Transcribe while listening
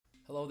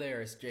Hello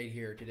there, it's Jade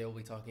here. Today we'll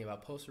be talking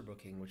about poster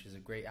booking, which is a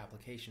great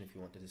application if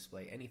you want to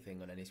display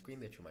anything on any screen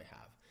that you might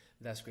have.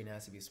 That screen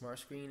has to be a smart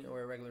screen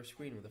or a regular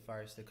screen with a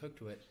Fire Stick hooked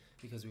to it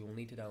because we will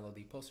need to download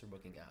the poster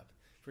booking app.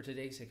 For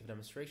today's sake of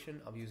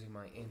demonstration, I'll be using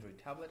my Android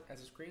tablet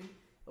as a screen, and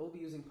we'll be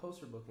using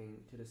poster booking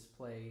to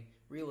display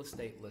real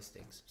estate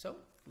listings. So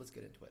let's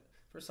get into it.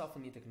 First off,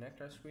 we need to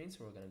connect our screen, so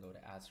we're going to go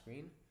to Add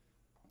Screen,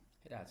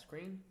 hit Add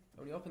Screen.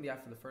 When you open the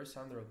app for the first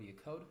time, there will be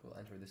a code. We'll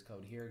enter this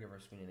code here, give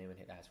our screen a name, and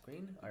hit Add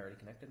Screen. I already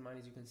connected mine,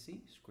 as you can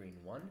see, Screen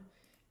 1.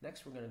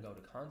 Next, we're going to go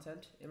to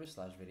Content,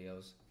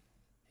 Image/Videos,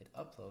 hit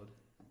Upload,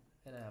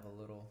 and I have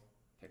a little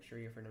picture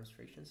here for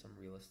demonstration, some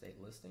real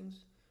estate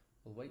listings.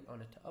 We'll wait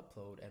on it to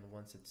upload, and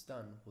once it's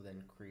done, we'll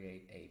then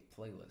create a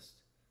playlist.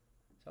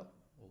 So,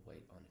 we'll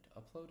wait on it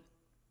to upload.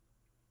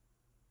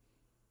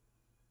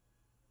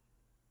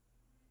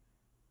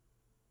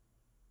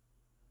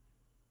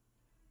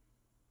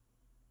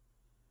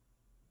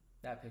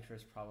 That picture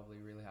is probably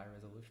really high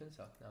resolution,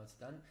 so now it's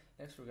done.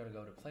 Next, we're going to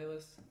go to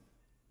Playlist,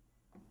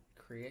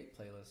 Create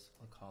Playlist.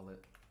 We'll call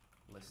it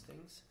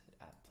Listings, hit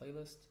Add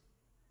Playlist.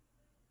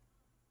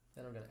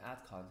 Then we're going to add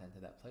content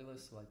to that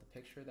playlist, so like the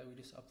picture that we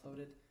just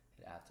uploaded,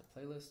 hit Add to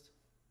Playlist.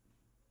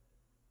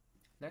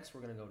 Next,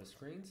 we're going to go to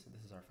Screens.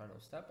 This is our final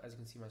step. As you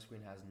can see, my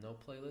screen has no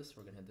playlist.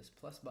 We're going to hit this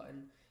plus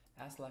button,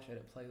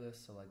 /edit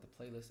playlist, so like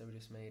the playlist that we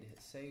just made, hit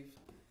Save.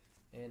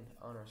 And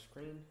on our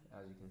screen,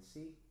 as you can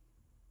see,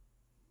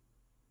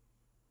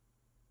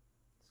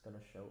 going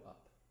to show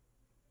up.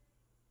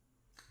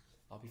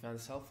 I hope you found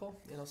this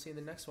helpful, and I'll see you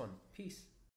in the next one. Peace.